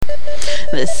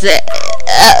They say,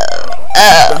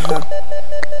 oh,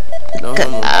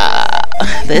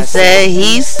 they say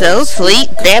he's so sweet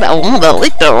that I wanna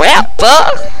lick the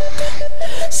rapper.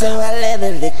 So I let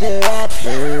her lick the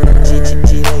rapper.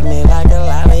 She lick me like a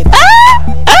lollipop.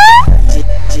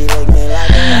 She lick me like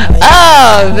a lollipop.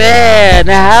 Oh man,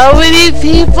 how many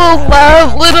people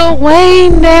love Lil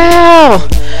Wayne now?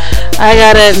 I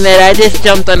gotta admit, I just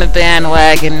jumped on the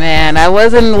bandwagon, man. I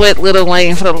wasn't with Lil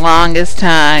Wayne for the longest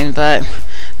time, but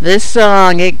this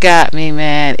song, it got me,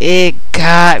 man. It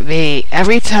got me.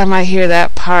 Every time I hear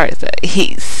that part, that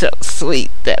he's so sweet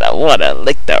that I wanna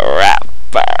lick the rapper.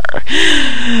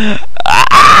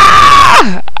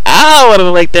 I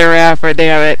wanna lick the rapper,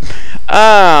 damn it.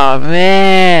 Oh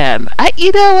man.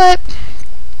 You know what?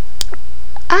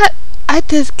 I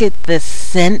just get this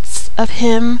sense of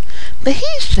him that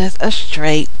he's just a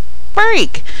straight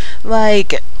freak.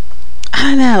 Like, I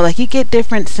don't know, like you get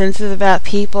different senses about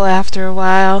people after a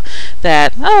while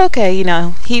that, oh, okay,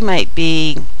 he might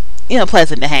be,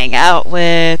 pleasant to hang out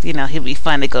with, he'll be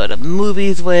fun to go to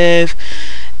movies with.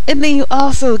 And then you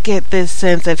also get this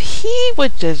sense of he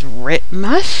would just rip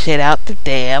my shit out the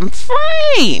damn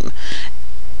frame.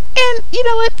 And you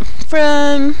know what?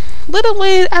 From Lil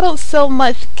Wayne, I don't so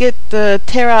much get the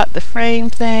tear out the frame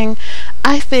thing.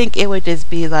 I think it would just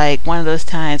be like one of those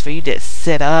times where you just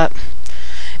sit up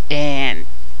and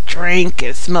drink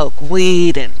and smoke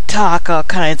weed and talk all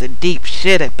kinds of deep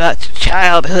shit about your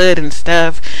childhood and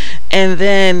stuff. And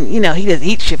then, he just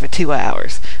eats shit for 2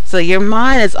 hours. So your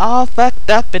mind is all fucked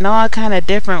up in all kind of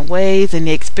different ways, and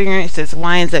the experience just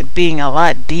winds up being a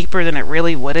lot deeper than it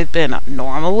really would have been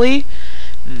normally.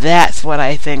 That's what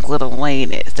I think Lil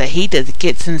Wayne is. That he just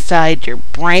gets inside your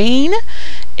brain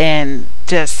and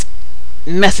just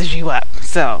messes you up.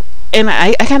 So, and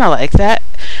I kind of like that.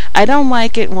 I don't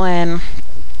like it when...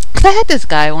 Because I had this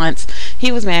guy once.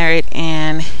 He was married,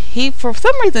 and for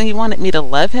some reason, he wanted me to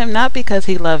love him. Not because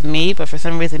he loved me, but for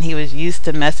some reason, he was used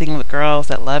to messing with girls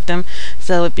that loved him.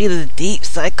 So it'd be this deep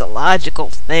psychological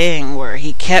thing where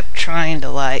he kept trying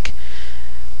to,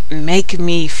 make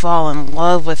me fall in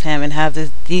love with him and have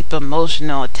this deep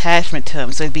emotional attachment to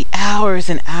him. So it'd be hours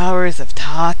and hours of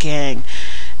talking,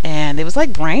 and it was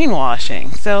like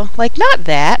brainwashing. So not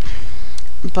that,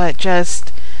 but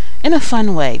just in a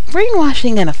fun way.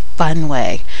 Brainwashing in a fun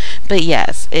way. But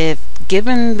yes, if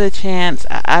given the chance,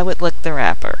 I would lick the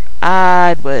rapper.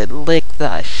 I would lick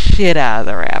the shit out of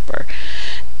the rapper.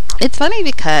 It's funny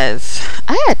because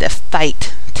I had to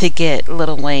fight to get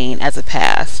Lil Wayne as a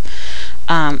pass.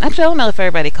 Actually, I don't know if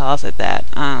everybody calls it that.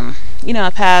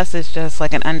 A pass is just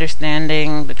like an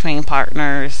understanding between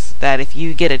partners that if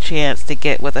you get a chance to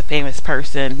get with a famous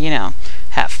person,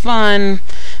 have fun,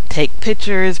 take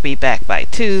pictures, be back by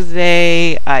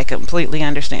Tuesday. I completely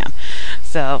understand.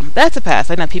 So that's a pass.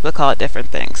 I know people call it different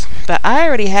things. But I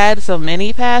already had so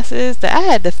many passes that I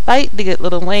had to fight to get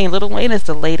Lil Wayne. Lil Wayne is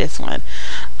the latest one.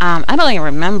 I don't even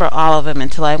remember all of them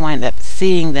until I wind up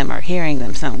seeing them or hearing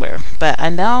them somewhere. But I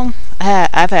know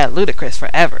I've had Ludacris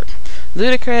forever.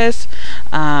 Ludacris,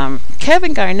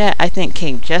 Kevin Garnett, I think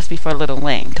came just before Lil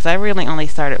Wayne, because I really only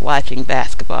started watching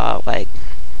basketball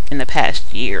in the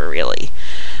past year, really.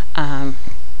 And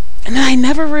I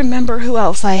never remember who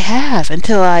else I have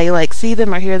until I see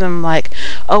them or hear them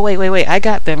oh wait, I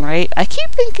got them right. I keep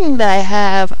thinking that I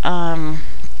have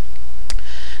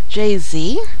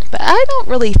Jay-Z, but I don't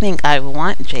really think I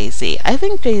want Jay-Z. I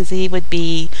think Jay-Z would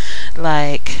be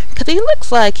because he looks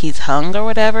like he's hung or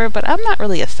whatever, but I'm not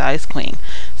really a size queen.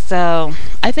 So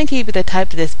I think he'd be the type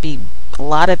to just be a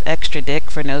lot of extra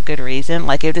dick for no good reason.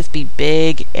 It would just be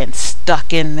big and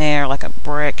stuck in there like a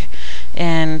brick.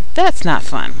 And that's not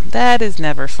fun. That is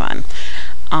never fun.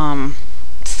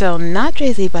 So not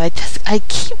Jay-Z, but I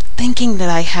keep thinking that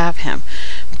I have him.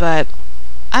 But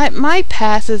my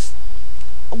passes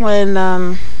when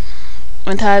Todd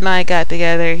and I got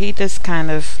together, he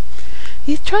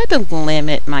tried to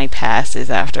limit my passes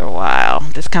after a while.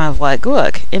 Just kind of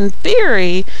look, in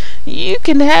theory, you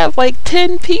can have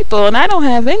 10 people and I don't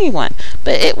have anyone.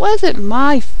 But it wasn't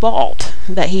my fault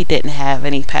that he didn't have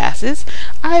any passes.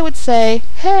 I would say,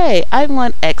 hey, I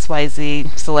want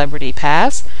XYZ celebrity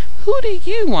pass. Who do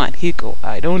you want? He'd go,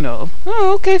 I don't know.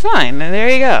 Oh, okay, fine. There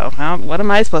you go. What am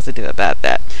I supposed to do about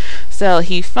that? So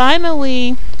he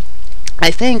finally... I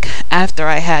think after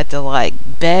I had to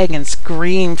beg and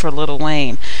scream for Lil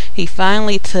Wayne, he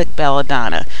finally took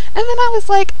Belladonna. And then I was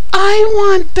like, I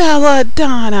want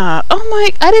Belladonna.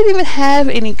 I didn't even have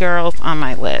any girls on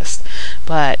my list.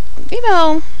 But,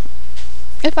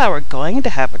 If I were going to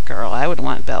have a girl, I would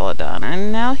want Belladonna,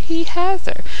 and now he has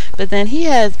her. But then he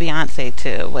has Beyonce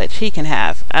too, which he can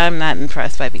have. I'm not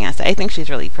impressed by Beyonce. I think she's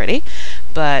really pretty,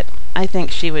 but I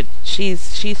think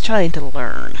she's trying to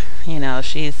learn.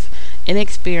 She's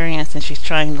inexperienced and she's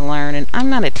trying to learn. And I'm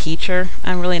not a teacher.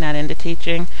 I'm really not into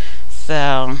teaching,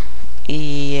 so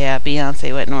yeah,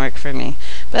 Beyonce wouldn't work for me.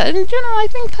 But in general, I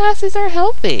think classes are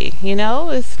healthy.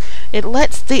 It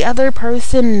lets the other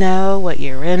person know what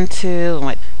you're into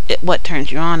and what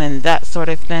turns you on and that sort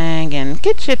of thing, and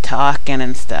get you talking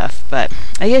and stuff. But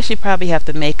I guess you probably have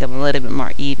to make them a little bit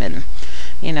more even.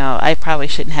 I probably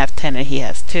shouldn't have 10 and he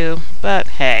has 2, but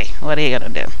hey, what are you gonna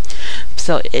do?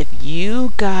 So if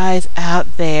you guys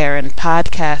out there in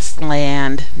podcast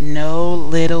land know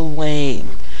Lil Wayne,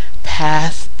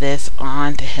 pass this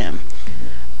on to him.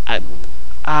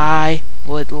 I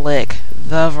would lick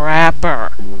the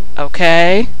rapper.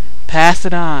 Okay? Pass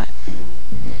it on.